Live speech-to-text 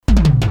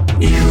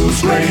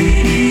News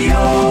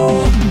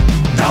Radio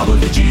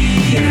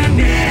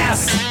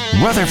WGNS.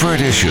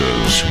 Rutherford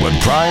Issues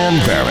with Brian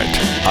Barrett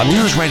on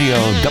News Radio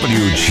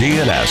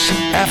WGNS,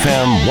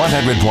 FM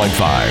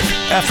 100.5,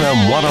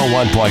 FM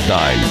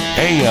 101.9,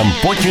 AM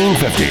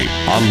 1450,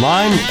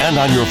 online and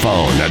on your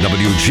phone at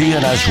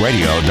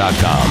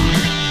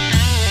WGNSradio.com.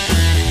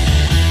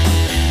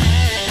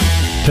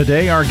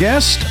 Today, our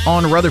guest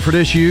on Rutherford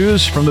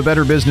Issues from the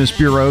Better Business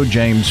Bureau,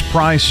 James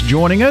Price,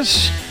 joining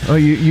us. Oh,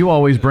 you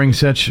always bring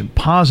such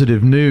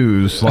positive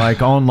news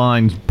like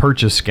online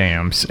purchase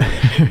scams.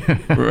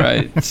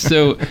 Right.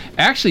 So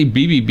actually,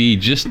 BBB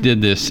just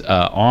did this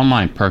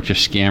online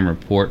purchase scam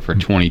report for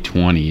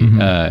 2020.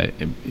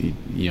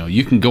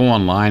 You can go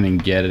online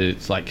and get it.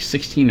 It's like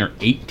 16 or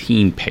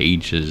 18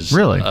 pages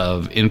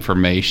of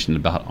information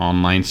about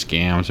online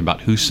scams,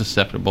 about who's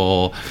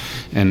susceptible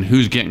and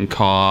who's getting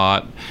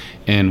caught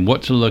and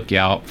what to look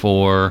out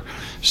for.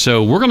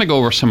 So we're going to go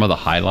over some of the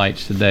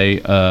highlights today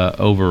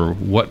over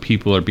what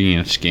people are being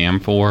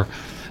scammed for,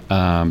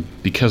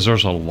 because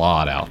there's a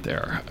lot out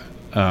there.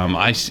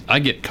 I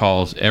get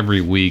calls every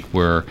week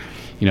where,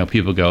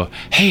 people go,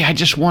 "Hey, I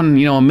just won,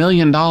 $1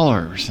 million,"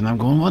 and I'm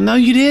going, "Well, no,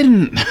 you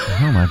didn't."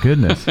 Oh my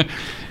goodness.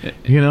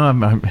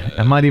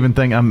 I might even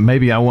think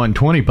maybe I won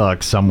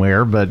 $20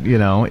 somewhere, but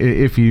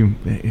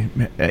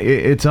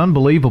it's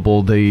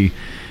unbelievable the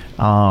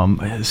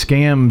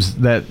scams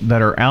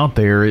that are out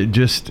there.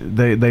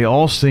 They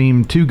all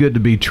seem too good to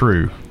be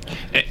true.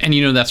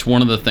 And that's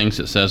one of the things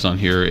it says on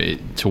here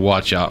to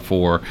watch out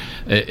for.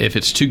 If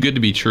it's too good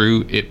to be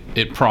true,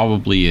 it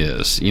probably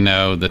is.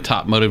 The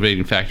top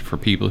motivating factor for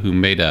people who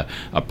made a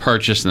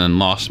purchase and then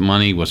lost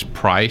money was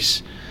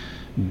price.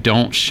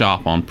 Don't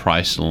shop on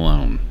price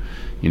alone.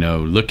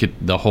 Look at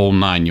the whole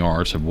 9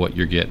 yards of what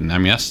you're getting. I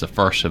mean, that's the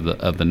first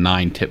of the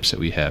 9 tips that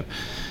we have.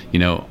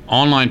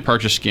 Online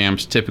purchase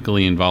scams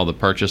typically involve the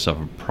purchase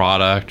of a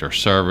product or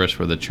service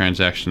where the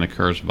transaction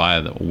occurs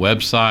via the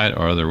website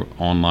or other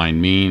online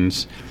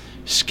means.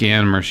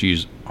 Scammers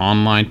use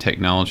online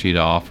technology to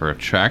offer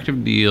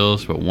attractive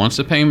deals, but once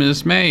the payment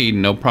is made,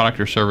 no product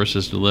or service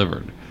is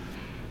delivered.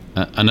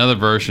 Another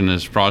version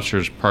is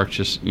fraudsters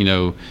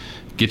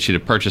get you to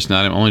purchase an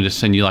item only to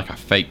send you like a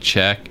fake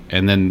check,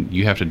 and then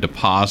you have to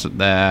deposit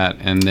that,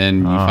 and then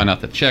you find out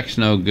the check's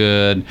no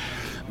good.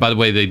 By the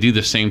way, they do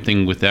the same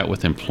thing with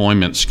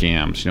employment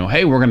scams.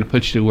 Hey, we're going to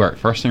put you to work.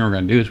 First thing we're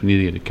going to do is we need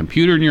to get a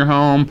computer in your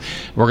home.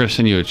 We're going to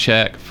send you a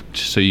check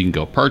so you can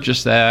go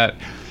purchase that.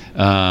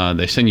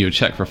 They send you a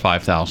check for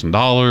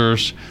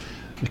 $5,000.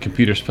 The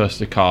computer's supposed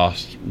to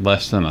cost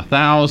less than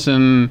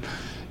 $1,000.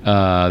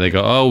 They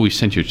go, "Oh, we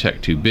sent you a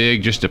check too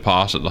big. Just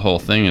deposit the whole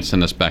thing and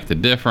send us back the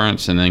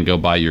difference, and then go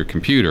buy your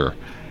computer."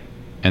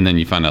 And then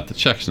you find out the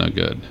check's no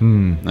good.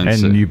 And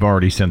so, you've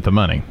already sent the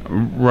money.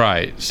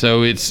 Right.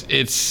 So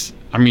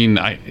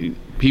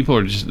people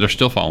are they're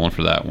still falling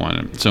for that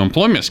one. So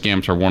employment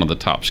scams are one of the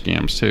top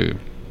scams too.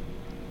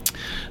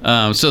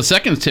 So the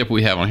second tip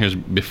we have on here is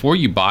before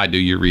you buy, do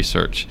your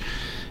research.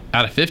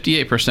 Out of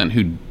 58%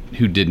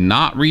 who did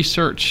not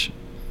research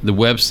the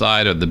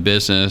website or the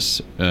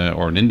business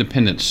or an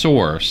independent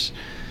source,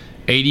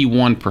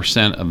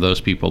 81% of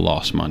those people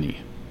lost money.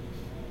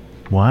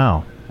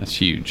 Wow. That's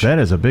huge. That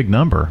is a big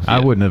number. Yeah. I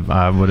would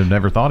have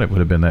never thought it would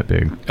have been that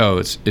big. Oh,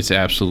 it's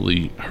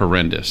absolutely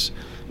horrendous.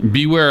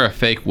 Beware of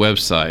fake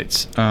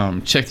websites.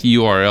 Check the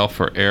URL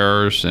for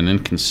errors and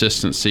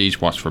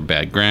inconsistencies. Watch for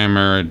bad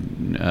grammar,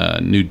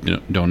 new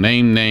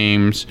domain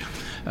names.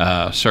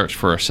 Search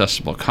for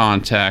accessible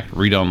contact.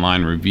 Read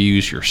online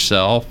reviews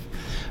yourself.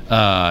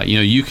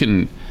 You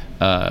can.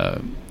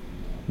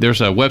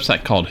 There's a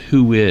website called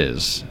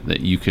Whois that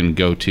you can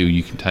go to.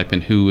 You can type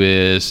in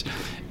Whois,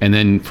 and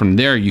then from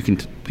there you can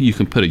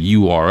put a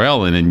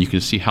URL in, and you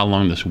can see how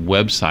long this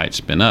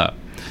website's been up.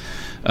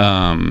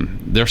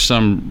 There's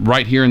some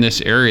right here in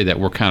this area that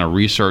we're kind of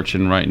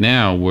researching right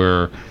now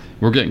where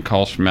we're getting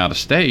calls from out of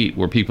state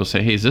where people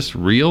say, "Hey, is this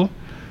real?"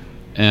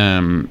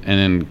 And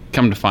then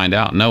come to find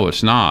out, no,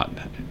 it's not.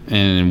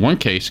 And in one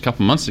case, a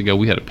couple months ago,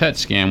 we had a pet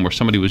scam where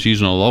somebody was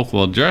using a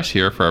local address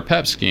here for a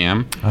pet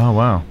scam. Oh,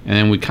 wow. And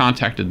then we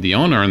contacted the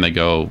owner, and they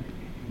go,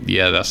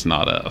 "Yeah, that's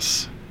not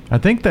us." I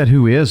think that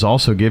Whois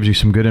also gives you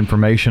some good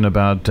information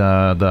about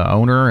the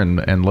owner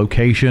and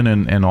location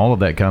and all of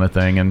that kind of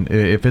thing. And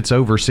if it's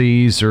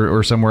overseas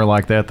or somewhere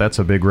like that, that's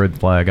a big red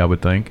flag, I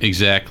would think.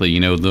 Exactly.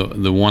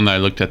 The one I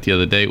looked at the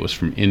other day was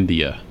from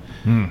India.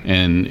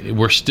 And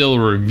we're still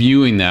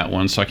reviewing that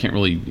one, so I can't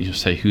really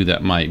say who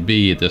that might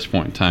be at this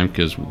point in time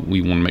because we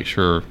want to make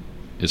sure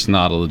it's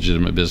not a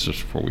legitimate business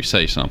before we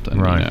say something.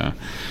 Right.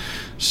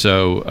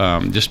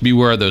 So just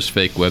beware of those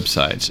fake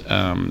websites.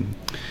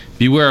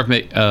 Beware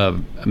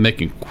of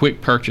making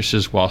quick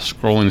purchases while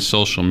scrolling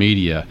social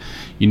media.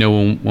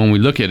 When we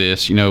look at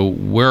this,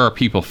 where are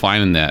people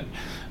finding that?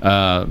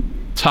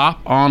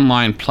 Top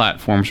online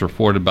platforms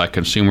reported by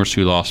consumers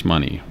who lost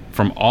money.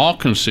 From all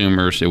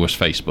consumers, it was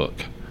Facebook.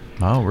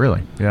 Oh,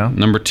 really? Yeah.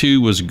 Number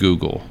 2 was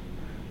Google,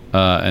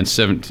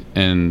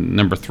 and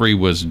number 3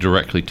 was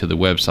directly to the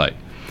website.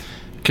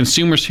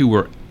 Consumers who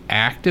were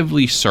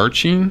actively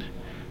searching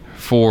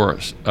for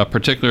a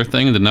particular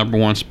thing, the number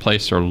one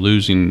place they're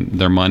losing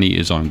their money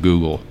is on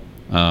Google,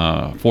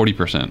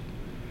 40%.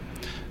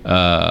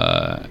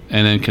 And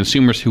then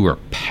consumers who are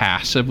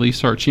passively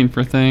searching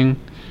for thing,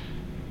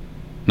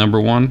 number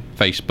one,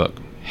 Facebook.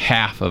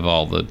 Half of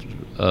all the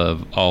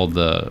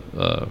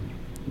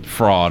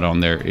fraud on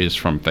there is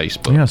from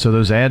Facebook. Yeah, so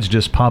those ads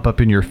just pop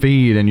up in your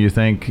feed, and you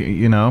think,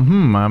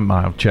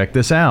 I'll check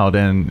this out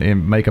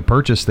and make a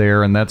purchase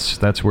there, and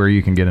that's where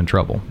you can get in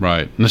trouble.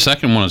 Right. And the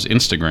second one is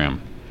Instagram.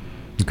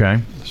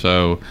 Okay.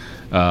 So,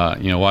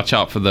 watch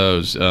out for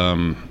those.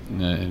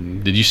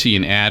 Did you see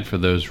an ad for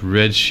those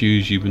red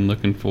shoes you've been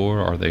looking for?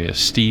 Are they a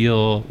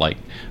steal? Like,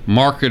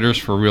 marketers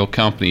for real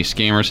companies,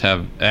 scammers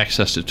have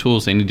access to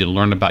tools. They need to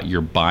learn about your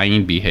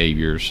buying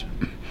behaviors,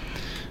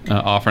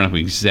 offering up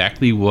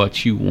exactly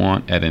what you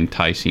want at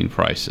enticing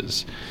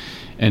prices.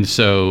 And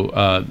so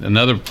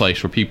another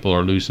place where people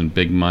are losing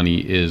big money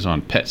is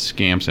on pet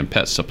scams and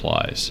pet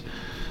supplies.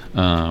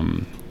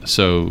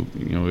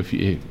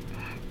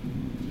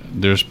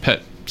 There's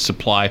pet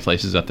supply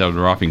places out there that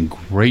are offering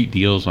great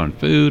deals on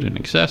food and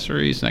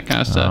accessories and that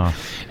kind of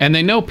stuff. And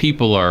they know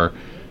people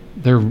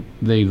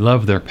they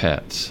love their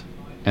pets.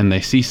 And they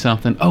see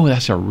something,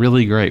 that's a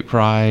really great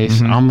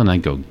price. Mm-hmm. I'm going to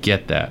go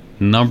get that.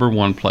 Number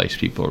one place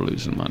people are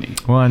losing money.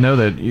 Well, I know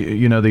that,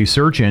 these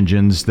search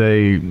engines,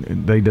 they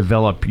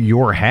develop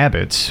your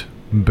habits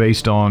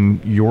based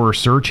on your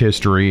search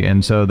history.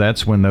 And so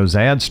that's when those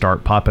ads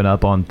start popping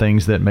up on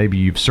things that maybe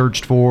you've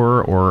searched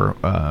for or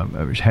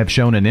have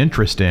shown an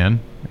interest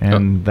in.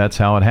 And that's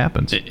how it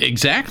happens.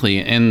 Exactly.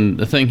 And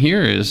the thing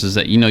here is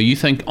that, you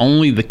think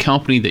only the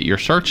company that you're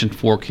searching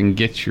for can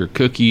get your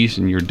cookies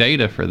and your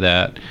data for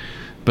that.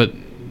 But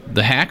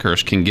the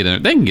hackers can get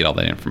in. They can get all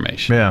that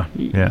information.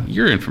 Yeah.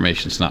 Your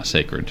information's not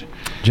sacred.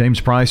 James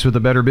Price with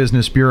the Better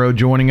Business Bureau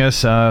joining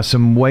us.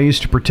 Some ways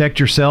to protect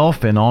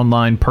yourself in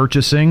online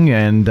purchasing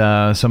and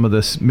some of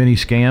the many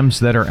scams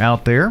that are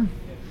out there.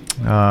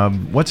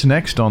 What's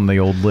next on the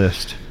old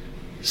list?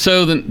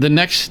 So the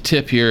next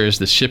tip here is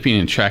the shipping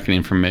and tracking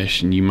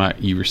information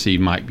you receive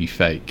might be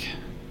fake.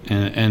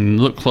 And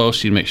look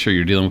closely to make sure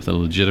you're dealing with a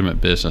legitimate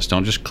business.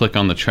 Don't just click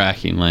on the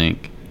tracking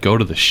link. Go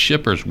to the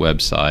shipper's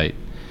website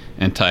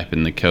and type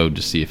in the code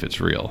to see if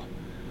it's real.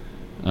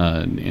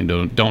 And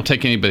don't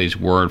take anybody's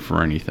word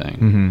for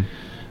anything.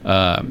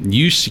 Mm-hmm.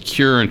 Use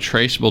secure and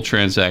traceable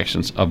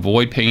transactions.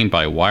 Avoid paying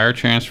by wire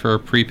transfer,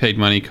 prepaid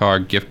money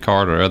card, gift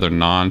card, or other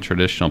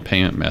non-traditional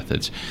payment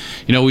methods.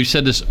 We've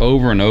said this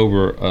over and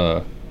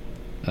over,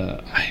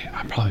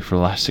 probably for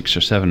the last 6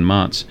 or 7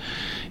 months.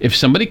 If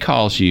somebody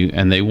calls you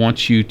and they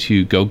want you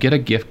to go get a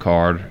gift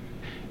card,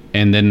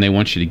 and then they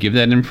want you to give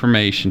that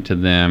information to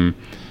them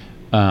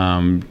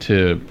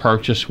to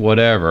purchase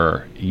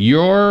whatever,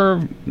 you're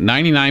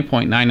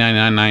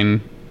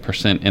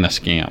 99.9999% in a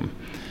scam.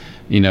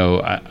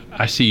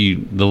 I see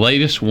the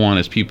latest one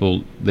is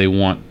people, they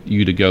want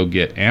you to go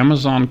get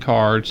Amazon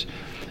cards,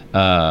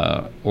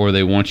 or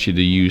they want you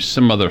to use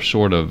some other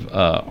sort of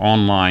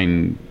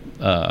online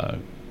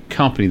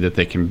company that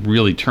they can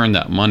really turn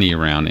that money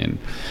around in.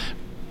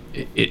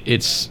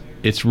 It's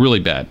really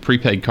bad.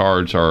 Prepaid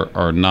cards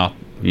are not,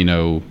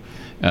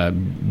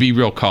 be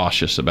real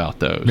cautious about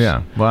those.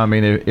 Yeah. Well, I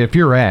mean, if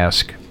you're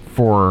asked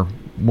for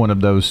one of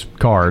those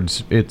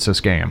cards, it's a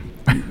scam.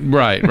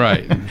 Right.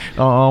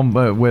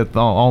 With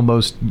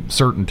almost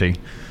certainty.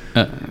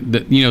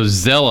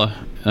 Zella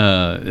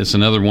is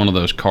another one of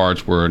those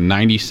cards where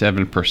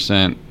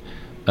 97%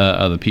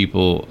 of the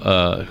people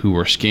who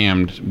were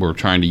scammed were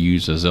trying to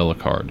use a Zella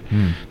card.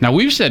 Now,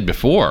 we've said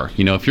before,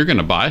 if you're going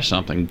to buy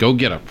something, go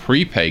get a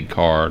prepaid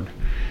card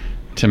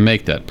to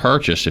make that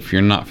purchase if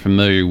you're not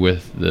familiar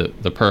with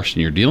the person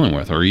you're dealing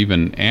with, or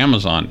even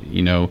Amazon,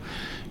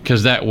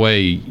 because that way,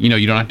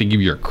 you don't have to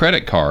give your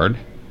credit card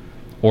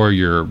or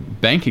your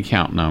bank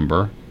account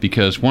number,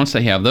 because once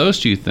they have those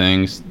two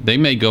things, they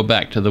may go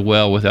back to the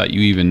well without you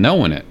even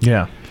knowing it.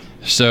 Yeah.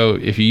 So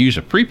if you use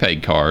a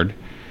prepaid card,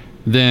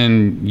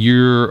 then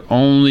you're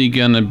only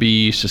going to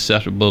be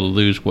susceptible to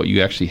lose what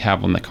you actually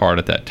have on the card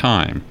at that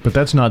time. But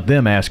that's not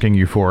them asking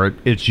you for it.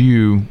 It's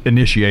you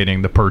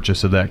initiating the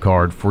purchase of that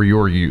card for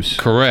your use.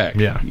 Correct.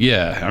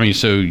 Yeah. I mean,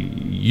 so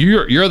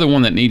you're the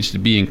one that needs to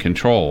be in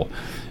control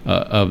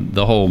of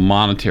the whole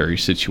monetary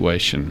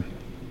situation.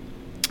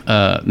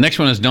 Next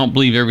one is don't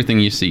believe everything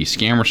you see.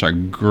 Scammers are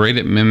great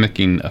at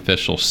mimicking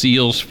official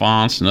seals,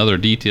 fonts, and other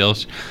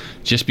details.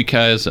 Just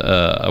because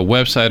a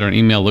website or an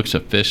email looks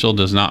official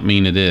does not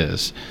mean it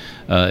is.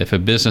 If a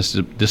business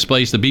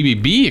displays the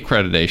BBB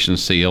accreditation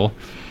seal,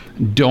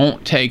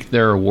 don't take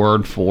their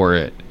word for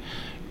it.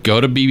 Go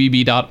to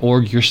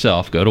bbb.org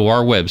yourself. Go to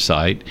our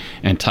website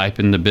and type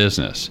in the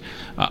business.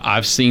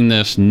 I've seen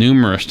this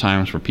numerous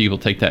times where people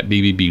take that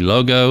BBB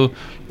logo,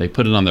 they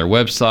put it on their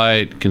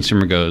website.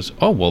 Consumer goes,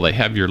 "Oh, well, they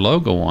have your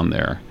logo on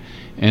there,"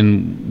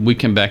 and we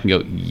come back and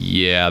go,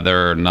 "Yeah,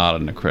 they're not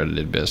an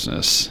accredited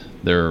business.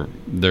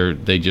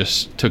 They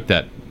just took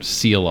that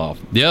seal off."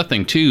 The other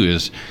thing too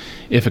is,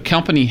 if a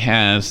company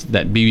has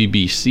that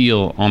BBB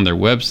seal on their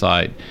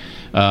website,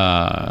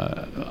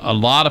 a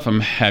lot of them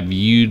have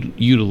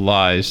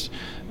utilized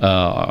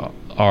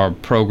our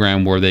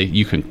program where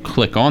you can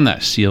click on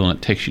that seal and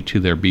it takes you to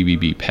their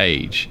BBB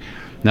page.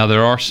 Now,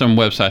 there are some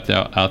websites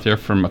out there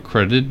from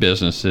accredited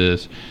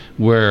businesses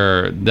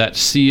where that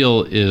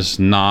seal is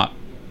not,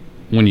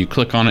 when you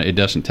click on it, it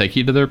doesn't take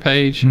you to their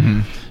page.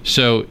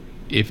 So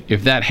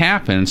if that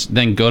happens,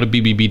 then go to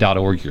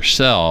bbb.org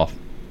yourself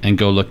and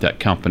go look that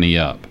company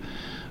up.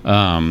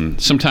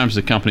 Sometimes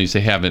the companies,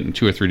 they have it in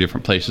 2 or 3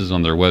 different places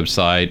on their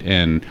website,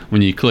 and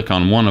when you click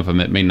on one of them,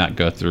 it may not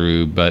go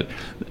through, but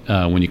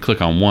when you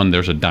click on one,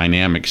 there's a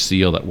dynamic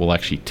seal that will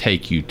actually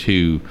take you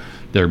to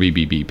their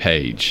BBB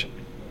page.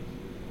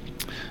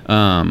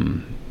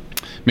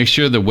 Make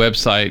sure the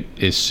website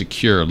is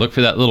secure. Look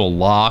for that little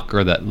lock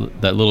or that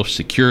little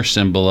secure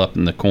symbol up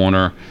in the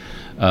corner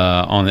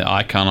on the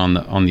icon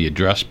on the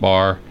address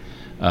bar.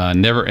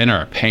 Never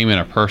enter a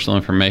payment or personal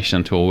information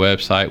into a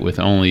website with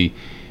only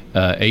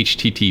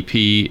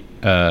HTTP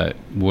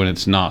when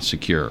it's not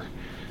secure.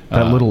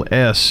 That little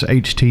S,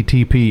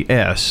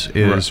 HTTPS,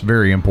 is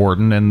very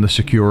important, and the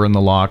secure and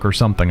the lock or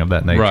something of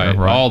that nature. Right.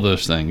 All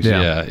those things.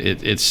 Yeah.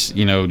 It's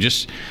you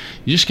just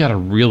got to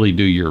really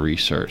do your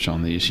research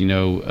on these.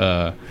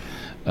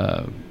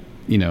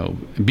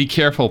 Be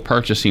careful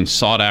purchasing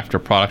sought-after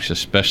products,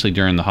 especially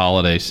during the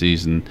holiday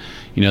season.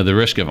 The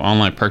risk of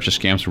online purchase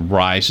scams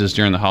rises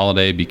during the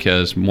holiday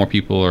because more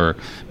people are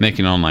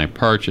making online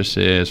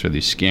purchases, or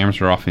these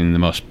scams are offering the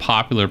most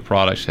popular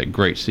products at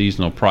great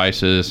seasonal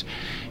prices.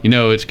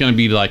 It's going to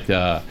be like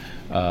the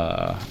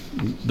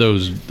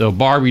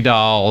Barbie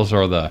dolls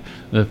or the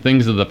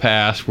things of the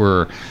past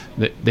where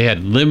they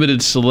had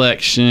limited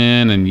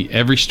selection and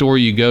every store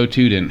you go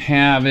to didn't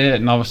have it,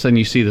 and all of a sudden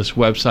you see this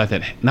website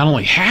that not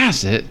only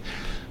has it,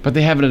 but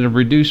they have it at a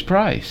reduced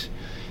price,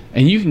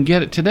 and you can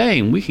get it today,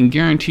 and we can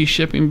guarantee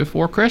shipping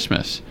before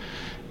Christmas,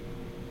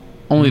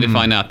 only to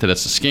find out that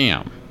it's a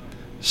scam.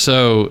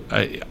 So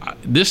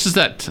this is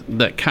that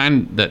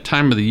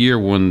time of the year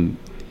when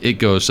it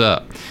goes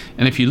up.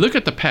 And if you look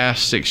at the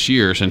past 6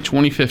 years, in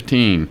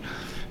 2015,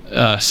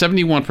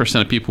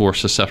 71% of people were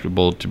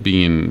susceptible to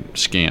being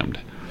scammed.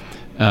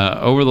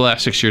 Over the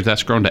last 6 years,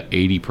 that's grown to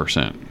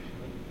 80%.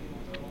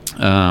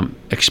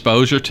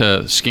 Exposure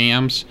to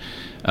scams.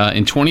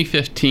 In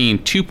 2015,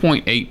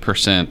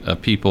 2.8%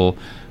 of people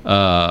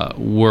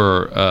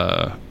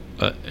were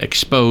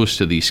exposed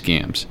to these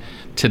scams.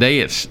 Today,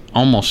 it's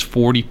almost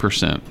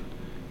 40%.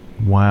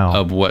 Wow.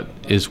 Of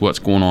what's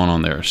going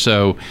on there.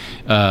 So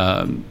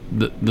the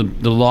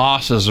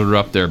losses are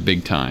up there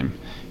big time.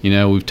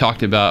 We've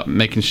talked about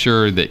making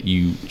sure that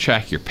you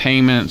track your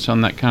payments on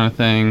that kind of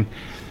thing.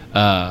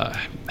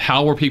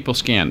 How were people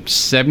scammed?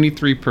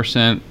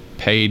 73%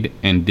 paid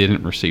and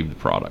didn't receive the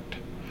product.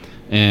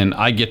 And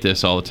I get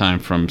this all the time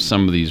from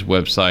some of these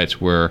websites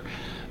where,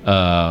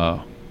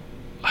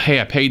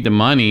 hey, I paid the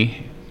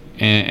money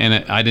and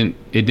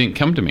it didn't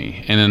come to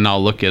me. And then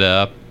I'll look it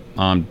up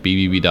on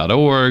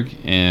bbb.org,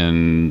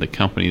 and the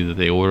company that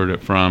they ordered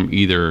it from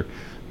either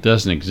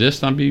doesn't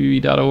exist on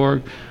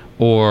bbb.org,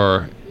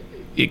 or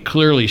it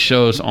clearly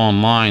shows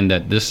online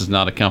that this is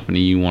not a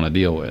company you want to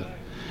deal with.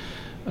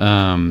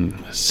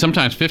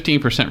 Sometimes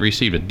 15%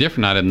 received a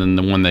different item than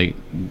the one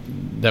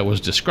that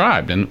was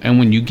described, and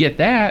when you get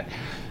that,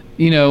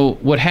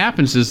 what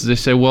happens is they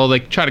say, well, they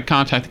try to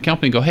contact the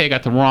company and go, hey, I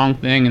got the wrong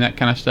thing, and that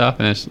kind of stuff,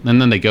 and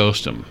then they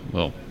ghost them.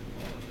 Well,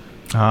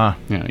 and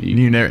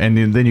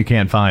then you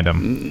can't find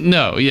them.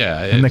 No,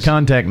 yeah. And the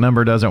contact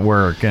number doesn't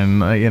work,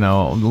 and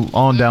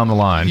on down the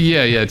line.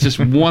 Yeah, just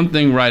one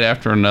thing right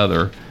after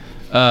another.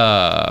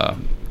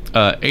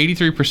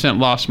 83%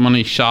 lost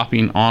money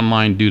shopping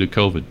online due to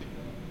COVID.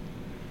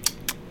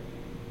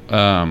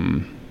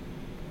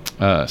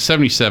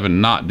 77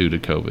 not due to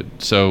COVID.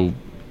 So,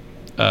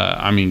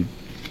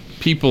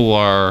 people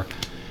are.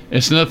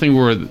 It's another thing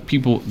where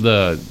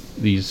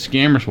these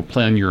scammers will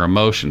play on your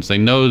emotions. They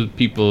know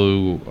people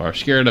who are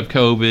scared of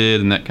COVID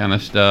and that kind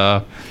of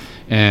stuff,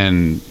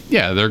 and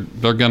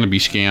they're going to be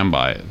scammed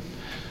by it.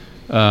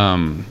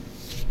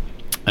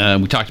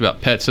 We talked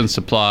about pets and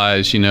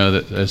supplies.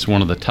 That's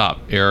one of the top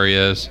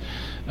areas.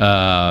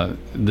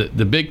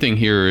 The big thing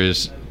here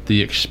is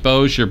the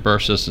exposure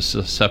versus the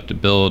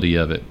susceptibility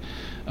of it.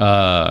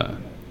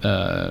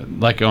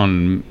 Like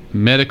on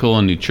medical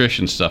and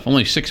nutrition stuff,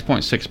 only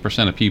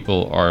 6.6% of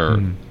people are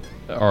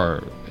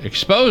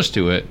exposed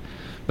to it,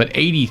 but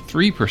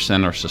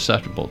 83% are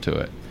susceptible to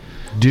it.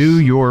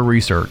 Do your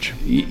research.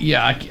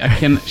 Yeah, I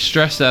can't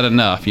stress that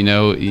enough.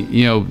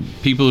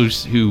 People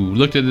who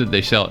looked at it,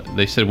 they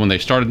said when they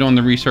started doing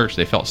the research,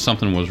 they felt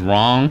something was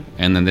wrong,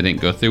 and then they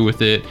didn't go through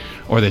with it,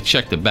 or they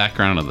checked the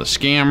background of the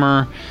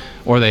scammer,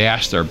 or they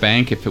asked their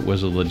bank if it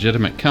was a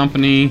legitimate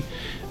company.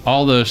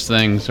 All those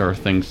things are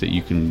things that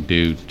you can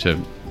do to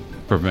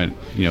prevent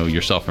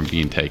yourself from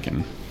being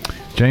taken.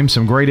 James,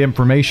 some great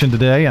information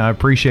today. I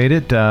appreciate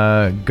it.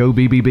 Go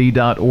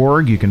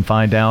bbb.org. You can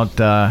find out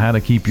how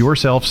to keep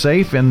yourself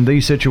safe in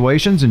these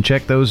situations, and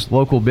check those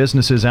local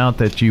businesses out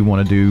that you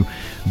want to do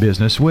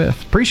business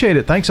with. Appreciate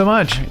it. Thanks so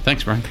much.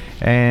 Thanks, Brian.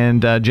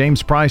 And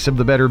James Price of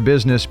the Better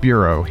Business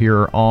Bureau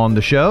here on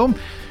the show.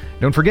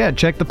 Don't forget,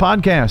 check the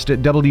podcast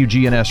at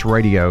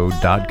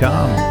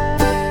WGNSradio.com.